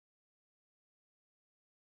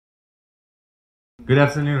Good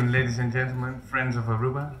afternoon, ladies and gentlemen, friends of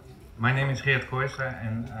Aruba. My name is Geert Kooijstra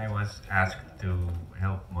and I was asked to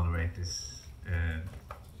help moderate this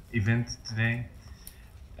event today,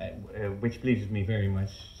 which pleases me very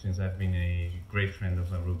much since I've been a great friend of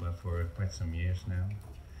Aruba for quite some years now.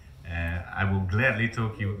 I will gladly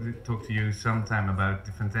talk to you sometime about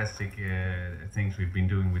the fantastic things we've been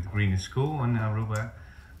doing with Green School on Aruba,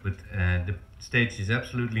 but the stage is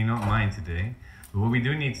absolutely not mine today. But what we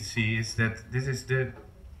do need to see is that this is the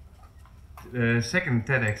second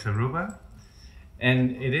TEDxAruba,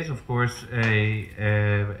 and it is of course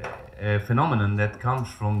a phenomenon that comes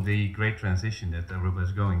from the great transition that Aruba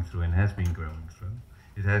is going through and has been going through.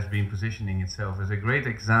 It has been positioning itself as a great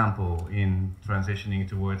example in transitioning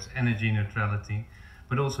towards energy neutrality,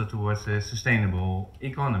 but also towards a sustainable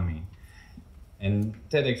economy. And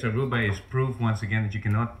TEDxAruba is proof once again that you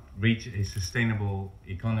cannot reach a sustainable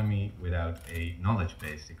economy without a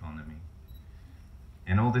knowledge-based economy.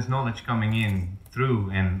 And all this knowledge coming in through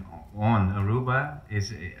and on Aruba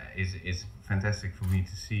is fantastic for me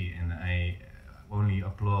to see, and I only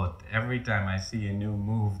applaud every time I see a new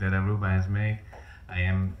move that Aruba has made. I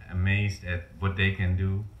am amazed at what they can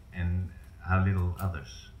do and how little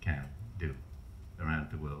others can do around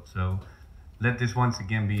the world. So let this once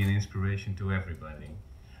again be an inspiration to everybody.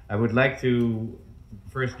 I would like to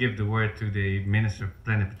first give the word to the Minister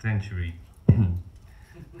Plenipotentiary.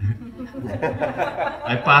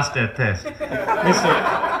 I passed that test.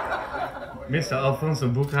 Mr. Alfonso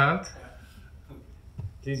Boekhout,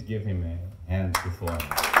 please give him a hand before.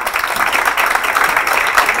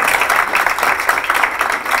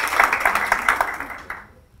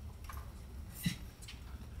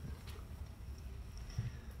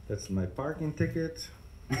 That's my parking ticket.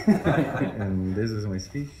 And this is my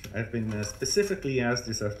speech. I've been specifically asked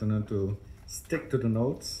this afternoon to stick to the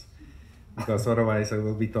notes, because otherwise I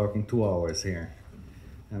will be talking 2 hours here.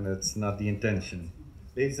 And that's not the intention.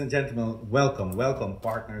 Ladies and gentlemen, welcome, welcome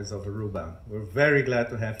partners of Aruba. We're very glad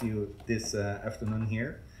to have you this afternoon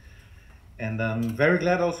here. And I'm very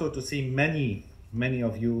glad also to see many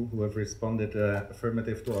of you who have responded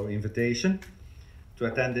affirmative to our invitation to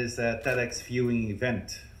attend this TEDx viewing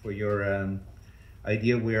event. For your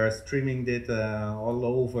idea, we are streaming it all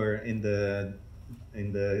over in the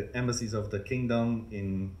embassies of the kingdom,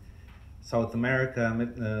 in South America,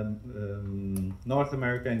 North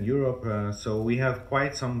America, and Europe. So we have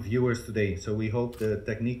quite some viewers today. So we hope the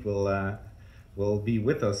technique will be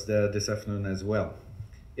with us this afternoon as well.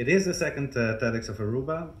 It is the second TEDx of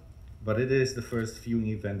Aruba, but it is the first viewing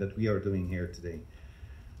event that we are doing here today.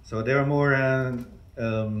 So there are more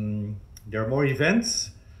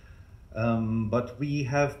events. But we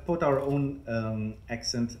have put our own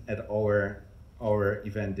accent at our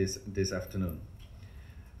event this afternoon.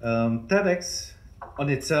 TEDx on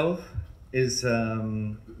itself is,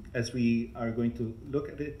 as we are going to look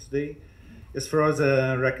at it today, is for us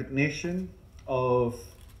a recognition of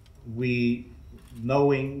we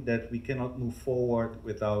knowing that we cannot move forward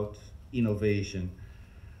without innovation.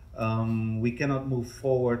 We cannot move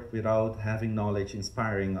forward without having knowledge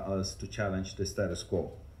inspiring us to challenge the status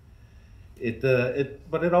quo.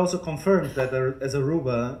 But it also confirms that as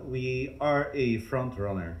Aruba, we are a front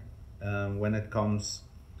runner when it comes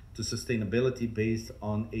to sustainability based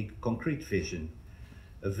on a concrete vision,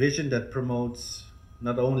 a vision that promotes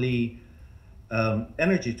not only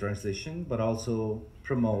energy transition, but also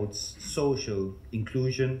promotes social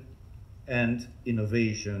inclusion and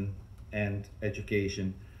innovation and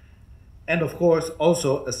education. And of course,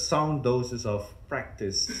 also a sound doses of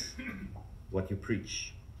practice what you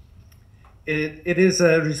preach. It is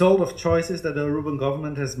a result of choices that the Aruban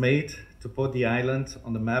government has made to put the island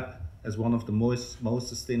on the map as one of the most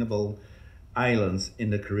sustainable islands in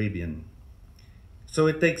the Caribbean. So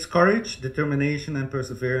it takes courage, determination, and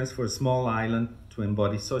perseverance for a small island to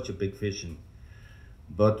embody such a big vision.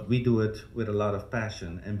 But we do it with a lot of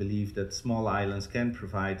passion and believe that small islands can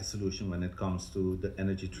provide a solution when it comes to the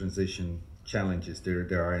energy transition challenges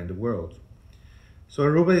there are in the world. So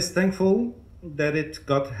Aruba is thankful that it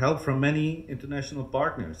got help from many international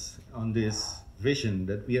partners on this vision,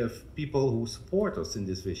 that we have people who support us in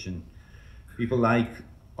this vision. People like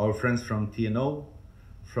our friends from TNO,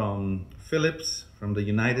 from Philips, from the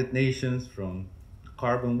United Nations, from the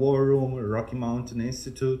Carbon War Room, Rocky Mountain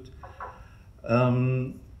Institute.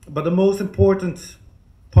 But the most important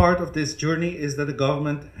part of this journey is that the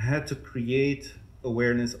government had to create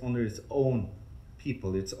awareness under its own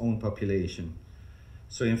people, its own population.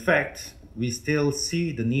 So in fact, we still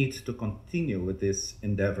see the need to continue with this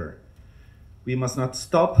endeavor. We must not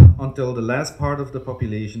stop until the last part of the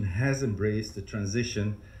population has embraced the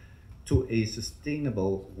transition to a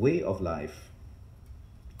sustainable way of life.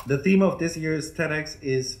 The theme of this year's TEDx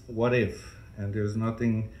is what if, and there's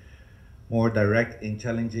nothing more direct in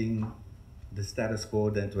challenging the status quo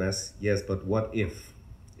than to ask, yes, but what if?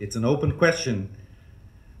 It's an open question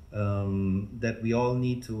that we all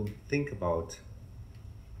need to think about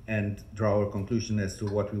and draw a conclusion as to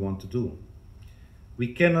what we want to do. We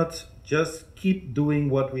cannot just keep doing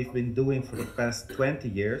what we've been doing for the past 20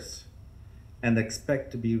 years and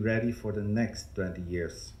expect to be ready for the next 20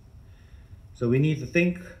 years. So we need to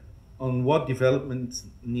think on what development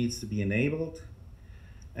needs to be enabled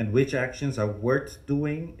and which actions are worth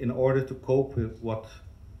doing in order to cope with what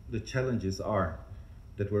the challenges are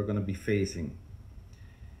that we're going to be facing.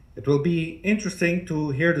 It will be interesting to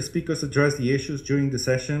hear the speakers address the issues during the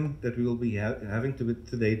session that we will be having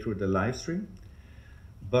today through the live stream.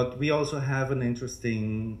 But we also have an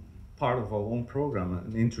interesting part of our own program,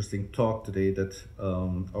 an interesting talk today that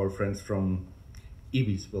our friends from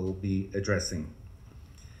EBIS will be addressing.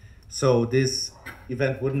 So this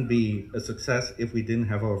event wouldn't be a success if we didn't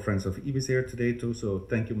have our friends of EBIS here today too. So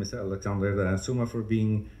thank you, Mr. Alexander Suma, for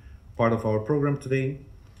being part of our program today.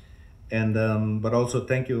 And but also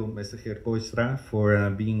thank you, Mr. Geert Kooistra, for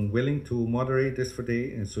being willing to moderate this for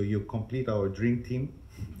today, and so you complete our dream team.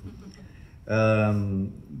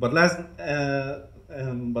 But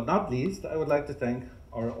not least, I would like to thank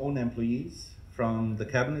our own employees from the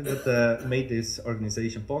cabinet that made this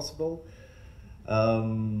organization possible.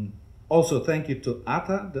 Also, thank you to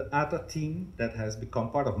ATA, the ATA team that has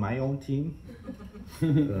become part of my own team.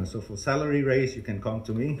 So for salary raise, you can come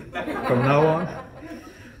to me from now on.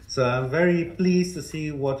 So I'm very pleased to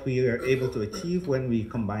see what we are able to achieve when we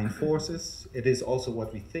combine forces. It is also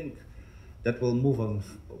what we think that will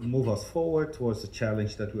move us forward towards the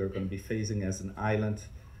challenge that we're going to be facing as an island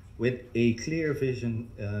with a clear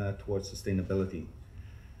vision towards sustainability.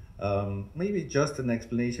 Maybe just an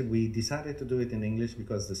explanation, we decided to do it in English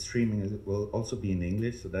because the streaming will also be in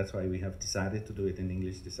English, so that's why we have decided to do it in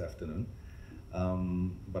English this afternoon.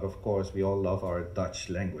 But of course, we all love our Dutch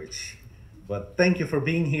language. But thank you for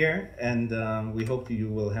being here, and we hope you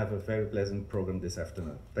will have a very pleasant program this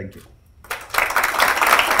afternoon. Thank you.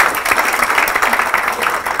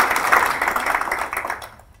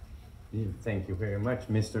 Thank you very much,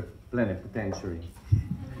 Mr. Plenipotentiary.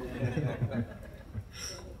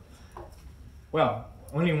 Well,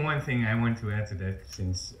 only one thing I want to add to that,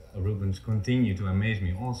 since Arubans continue to amaze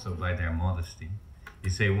me also by their modesty. You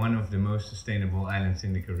say one of the most sustainable islands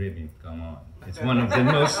in the Caribbean. Come on. It's one of the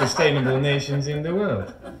most sustainable nations in the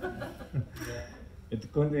world.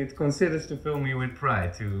 It considers to fill me with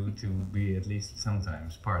pride to be at least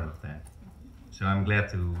sometimes part of that. So I'm glad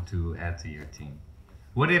to add to your team.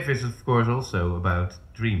 What if is of course also about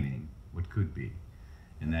dreaming what could be.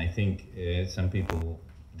 And I think some people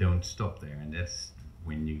don't stop there, and that's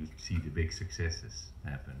when you see the big successes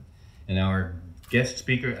happen. And our guest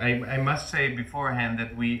speaker, I must say beforehand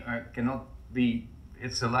that we cannot be,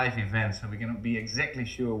 it's a live event, so we cannot be exactly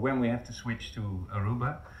sure when we have to switch to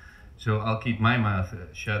Aruba. So I'll keep my mouth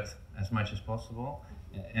shut as much as possible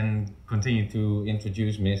and continue to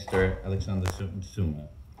introduce Mr. Alexander Suma.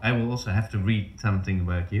 I will also have to read something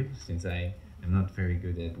about you, since I am not very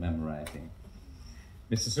good at memorizing.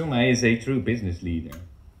 Mr. Suma is a true business leader,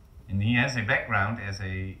 and he has a background as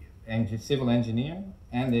a civil engineer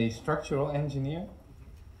and a structural engineer,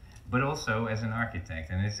 but also as an architect,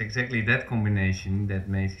 and it's exactly that combination that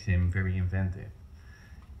makes him very inventive.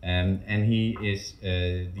 And he is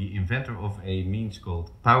the inventor of a means called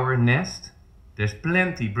Power Nest. There's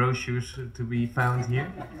plenty brochures to be found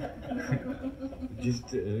here.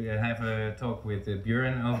 Just have a talk with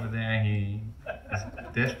Björn over there. He is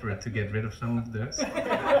desperate to get rid of some of those.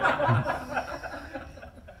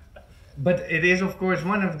 But it is, of course,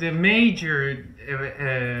 one of the major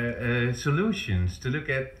solutions to look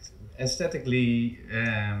at aesthetically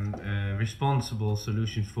responsible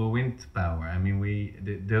solutions for wind power. I mean,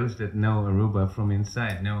 those that know Aruba from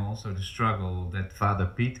inside know also the struggle that Father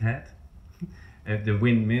Pete had at the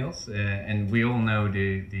windmills, and we all know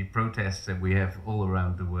the protests that we have all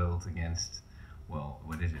around the world against, well,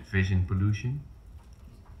 what is it, vision pollution.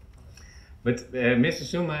 But Mr.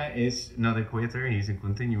 Suma is not a quitter, he's a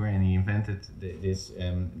continuer, and he invented this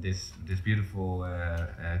beautiful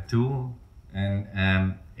tool,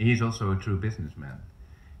 and he's also a true businessman,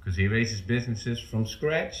 because he raises businesses from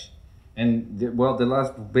scratch. And the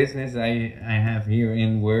last business I have here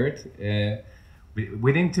in Word,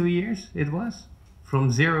 within 2 years it was, from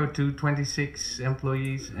 0 to 26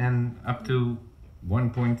 employees and up to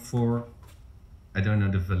 1.4, I don't know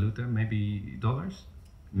the valuta, maybe dollars?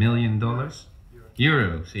 $1 million?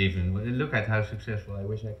 Euros even. Look at how successful, I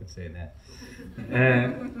wish I could say that.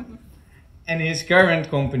 And his current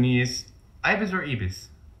company is IBIS or IBIS?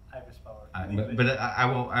 Ibis Power. But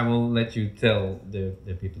I will let you tell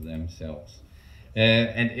the people themselves.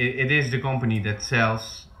 And it is the company that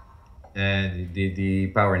sells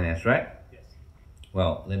the power nets, right? Yes.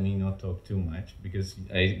 Well, let me not talk too much, because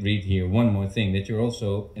I read here one more thing, that you're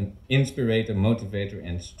also an inspirator, motivator,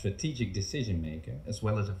 and strategic decision maker, as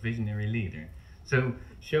well as a visionary leader. So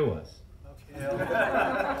show us. Okay.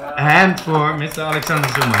 A hand for Mr. Alexander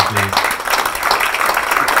Zuma, please.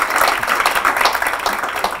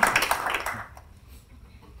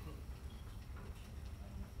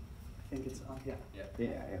 I think it's on, yeah. Yeah,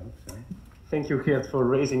 I hope so. Thank you, Geert, for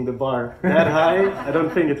raising the bar that high. I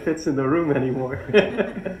don't think it fits in the room anymore.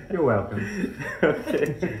 You're welcome.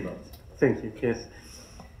 Okay. Thank you, yes.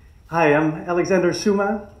 Hi, I'm Alexander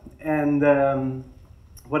Suma, and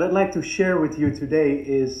what I'd like to share with you today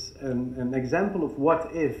is an example of what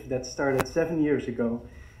if that started 7 years ago,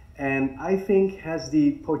 and I think has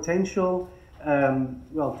the potential,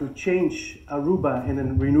 well, to change Aruba in a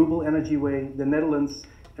renewable energy way, the Netherlands,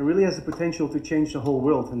 and really has the potential to change the whole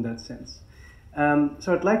world in that sense.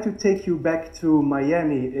 So I'd like to take you back to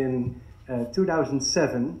Miami in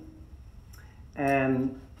 2007,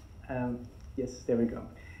 and yes, there we go.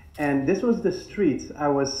 And this was the street I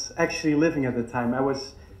was actually living at the time. I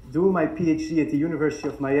was doing my PhD at the University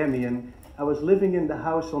of Miami, and I was living in the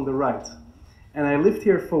house on the right. And I lived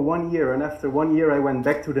here for 1 year, and after 1 year I went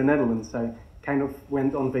back to the Netherlands. I kind of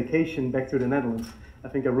went on vacation back to the Netherlands. I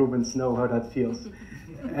think Arubans know how that feels.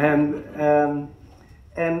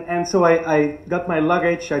 And so I got my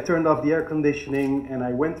luggage, I turned off the air conditioning, and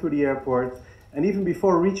I went to the airport. And even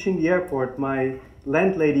before reaching the airport, my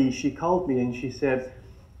landlady, she called me and she said,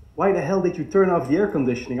 "Why the hell did you turn off the air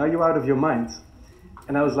conditioning? Are you out of your mind?"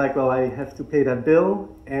 And I was like, well, I have to pay that bill,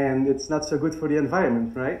 and it's not so good for the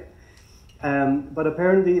environment, right? But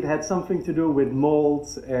apparently it had something to do with mold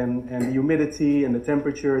and the humidity and the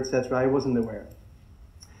temperature, etc. I wasn't aware.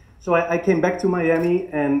 So I came back to Miami,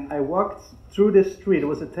 and I walked through this street. It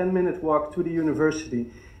was a 10-minute walk to the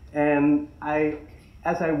university. And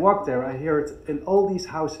as I walked there, I heard in all these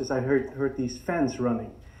houses, I heard these fans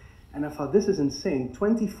running. And I thought, this is insane,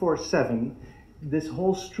 24/7, this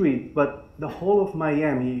whole street, but the whole of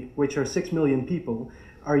Miami, which are 6 million people,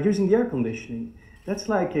 are using the air conditioning. That's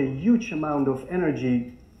like a huge amount of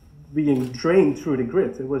energy being drained through the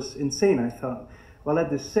grid. It was insane, I thought. Well, at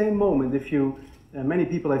the same moment, if you, many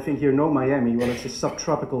people I think here know Miami, well, it's a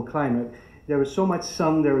subtropical climate. There is so much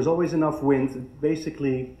sun, there is always enough wind, it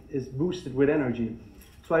basically is boosted with energy.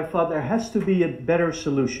 So I thought there has to be a better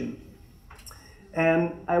solution.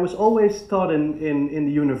 And I was always taught in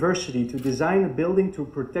the university to design a building to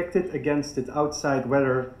protect it against its outside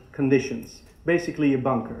weather conditions, basically a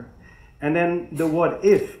bunker. And then the what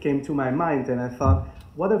if came to my mind, and I thought,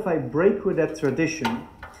 what if I break with that tradition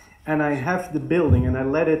and I have the building and I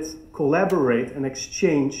let it collaborate and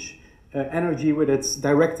exchange energy with its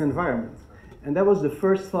direct environment? And that was the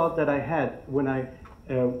first thought that I had when I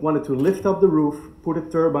wanted to lift up the roof, put a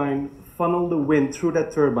turbine, funnel the wind through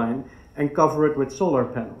that turbine, and cover it with solar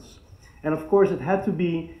panels. And of course it had to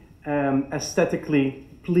be aesthetically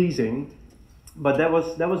pleasing, but that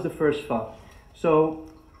was the first thought. So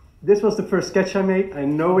this was the first sketch I made. I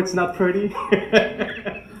know it's not pretty,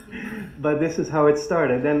 but this is how it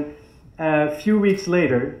started. And a few weeks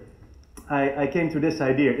later, I came to this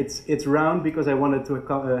idea. It's round because I wanted to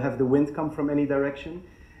have the wind come from any direction.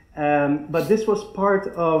 But this was part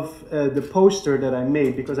of the poster that I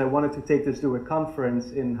made because I wanted to take this to a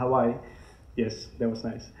conference in Hawaii. Yes, that was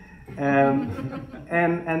nice.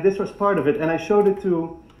 And this was part of it. And I showed it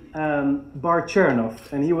to Bart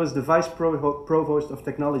Chernoff, and he was the vice provost of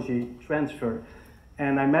technology transfer.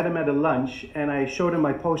 And I met him at a lunch, and I showed him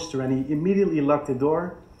my poster, and he immediately locked the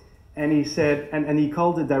door. And he said, and he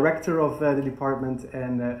called the director of the department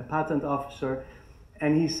and a patent officer,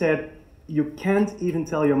 and he said, "You can't even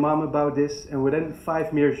tell your mom about this, and within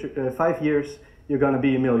 5 years, you're gonna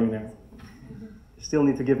be a millionaire." Still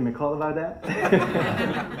need to give him a call about that.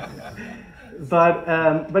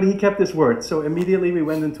 But he kept his word. So immediately we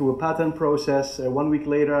went into a patent process. 1 week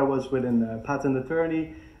later, I was with a patent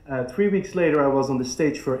attorney. 3 weeks later, I was on the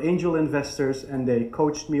stage for angel investors, and they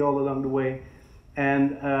coached me all along the way.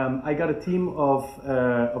 And I got a team of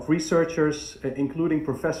researchers, including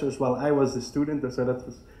professors, while I was the student, so that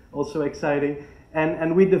was also exciting.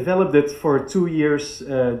 And we developed it for 2 years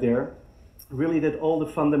there. Really did all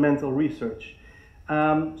the fundamental research.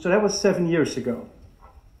 So that was 7 years ago.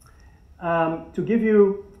 To give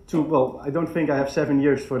you, well, I don't think I have 7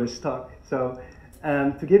 years for this talk. So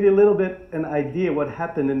to give you a little bit an idea what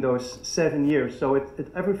happened in those 7 years. So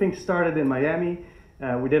everything started in Miami.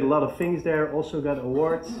 We did a lot of things there, also got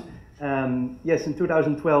awards. Yes, in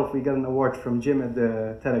 2012 we got an award from Jim at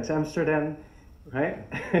the TEDx Amsterdam, right?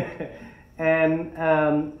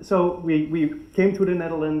 And so we came to the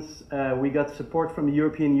Netherlands, we got support from the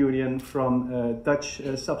European Union, from Dutch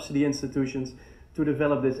subsidy institutions to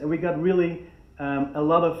develop this. And we got really a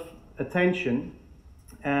lot of attention.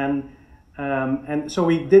 And so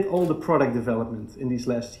we did all the product development in these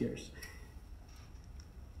last years.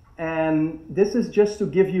 And this is just to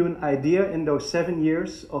give you an idea in those 7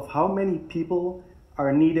 years of how many people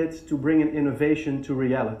are needed to bring an innovation to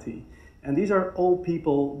reality. And these are all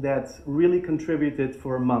people that really contributed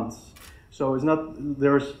for months. So it's not,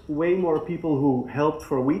 there's way more people who helped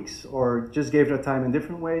for weeks or just gave their time in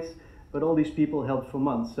different ways, but all these people helped for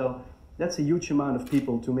months. So that's a huge amount of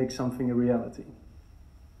people to make something a reality.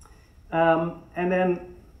 And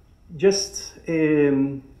then just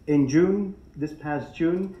in June, this past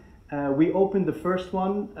June, we opened the first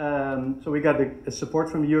one. So we got a support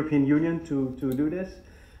from the European Union to do this.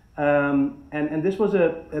 And this was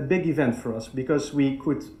a big event for us because we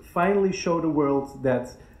could finally show the world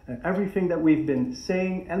that everything that we've been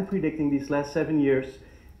saying and predicting these last 7 years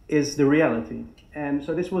is the reality. And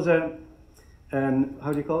so this was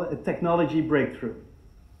how do you call it? A technology breakthrough.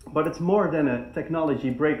 But it's more than a technology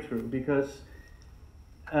breakthrough because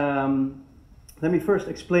let me first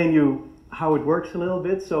explain you how it works a little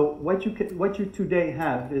bit. So what you today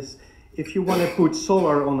have is if you want to put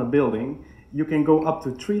solar on a building, you can go up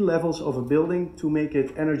to 3 levels of a building to make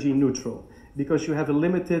it energy neutral because you have a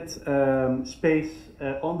limited space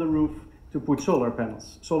on the roof to put solar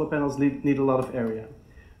panels. Solar panels need a lot of area.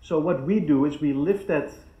 So what we do is we lift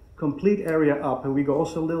that complete area up and we go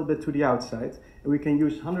also a little bit to the outside and we can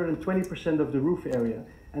use 120% of the roof area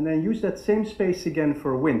and then use that same space again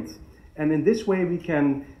for wind. And in this way we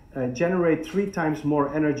can generate 3 times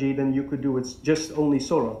more energy than you could do with just only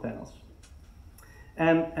solar panels.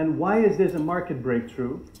 And why is this a market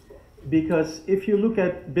breakthrough? Because if you look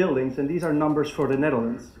at buildings, and these are numbers for the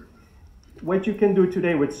Netherlands, what you can do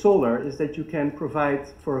today with solar is that you can provide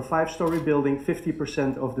for a 5-story building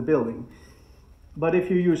 50% of the building. But if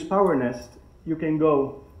you use PowerNest, you can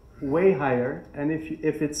go way higher, and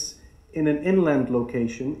if it's in an inland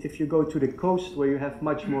location, if you go to the coast where you have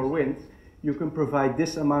much more wind, you can provide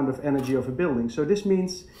this amount of energy of a building. So this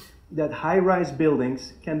means that high-rise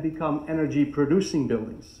buildings can become energy-producing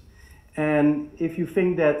buildings. And if you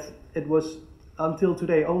think that it was, until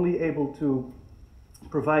today, only able to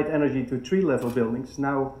provide energy to 3-level buildings,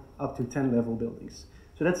 now up to 10-level buildings.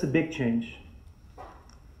 So that's a big change.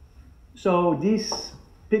 So these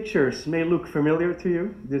pictures may look familiar to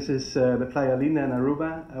you. This is the Playa Linda in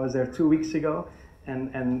Aruba. I was there 2 weeks ago.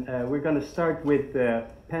 And we're going to start with the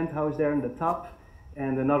penthouse there in the top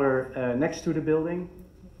and another next to the building.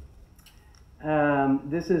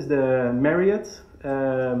 This is the Marriott,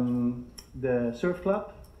 the surf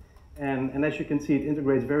club. And as you can see, it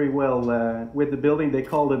integrates very well with the building. They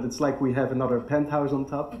called it, it's like we have another penthouse on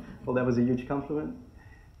top. Well, that was a huge compliment.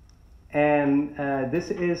 And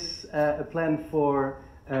this is a plan for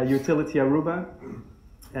utility Aruba.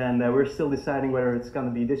 And we're still deciding whether it's going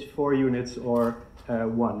to be this 4 units or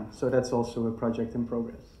 1. So that's also a project in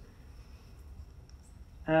progress.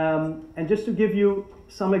 And just to give you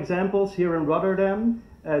some examples here in Rotterdam,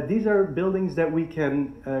 these are buildings that we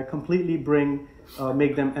can completely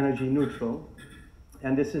make them energy neutral.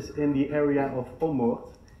 And this is in the area of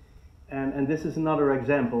Ommoord. And this is another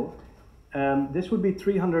example. This would be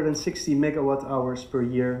 360 megawatt hours per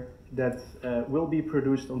year that will be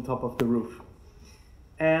produced on top of the roof.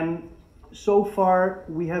 And so far,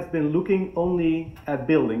 we have been looking only at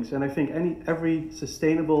buildings. And I think every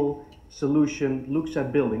sustainable solution looks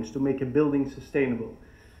at buildings to make a building sustainable.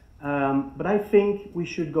 But I think we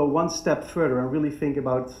should go one step further and really think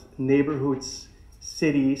about neighborhoods,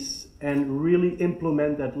 cities, and really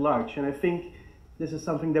implement at large. And I think this is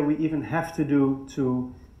something that we even have to do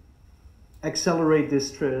to accelerate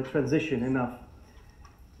this transition enough.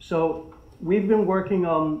 So we've been working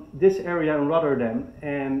on this area in Rotterdam,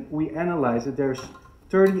 and we analyzed that there's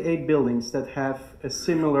 38 buildings that have a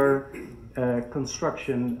similar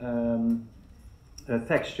construction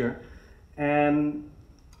texture. And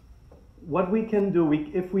what we can do,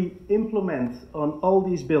 if we implement on all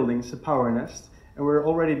these buildings a PowerNest, and we're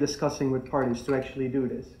already discussing with parties to actually do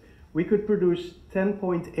this, we could produce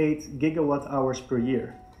 10.8 gigawatt hours per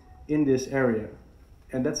year in this area.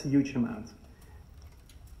 And that's a huge amount.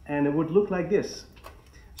 And it would look like this.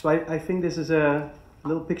 So I think this is a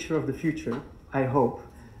little picture of the future, I hope.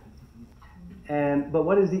 But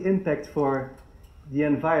what is the impact for the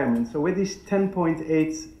environment? So with these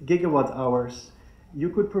 10.8 gigawatt hours, you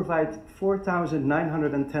could provide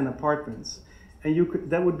 4,910 apartments, and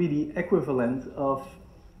that would be the equivalent of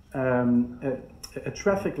a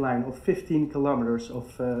traffic line of 15 kilometers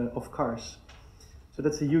of cars. So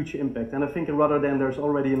that's a huge impact. And I think in Rotterdam there's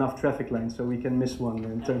already enough traffic lines, so we can miss one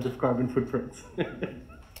in terms of carbon footprint.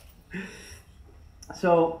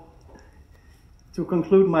 So to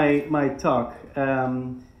conclude my talk,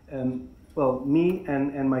 well, me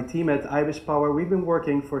and my team at Ibis Power, we've been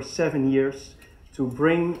working for 7 years to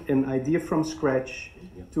bring an idea from scratch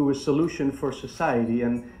to a solution for society.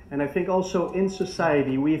 And I think also in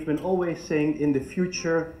society, we've been always saying in the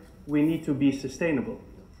future, we need to be sustainable.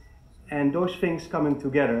 And those things coming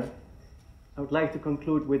together, I would like to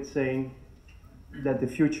conclude with saying that the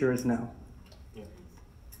future is now.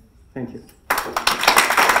 Thank you.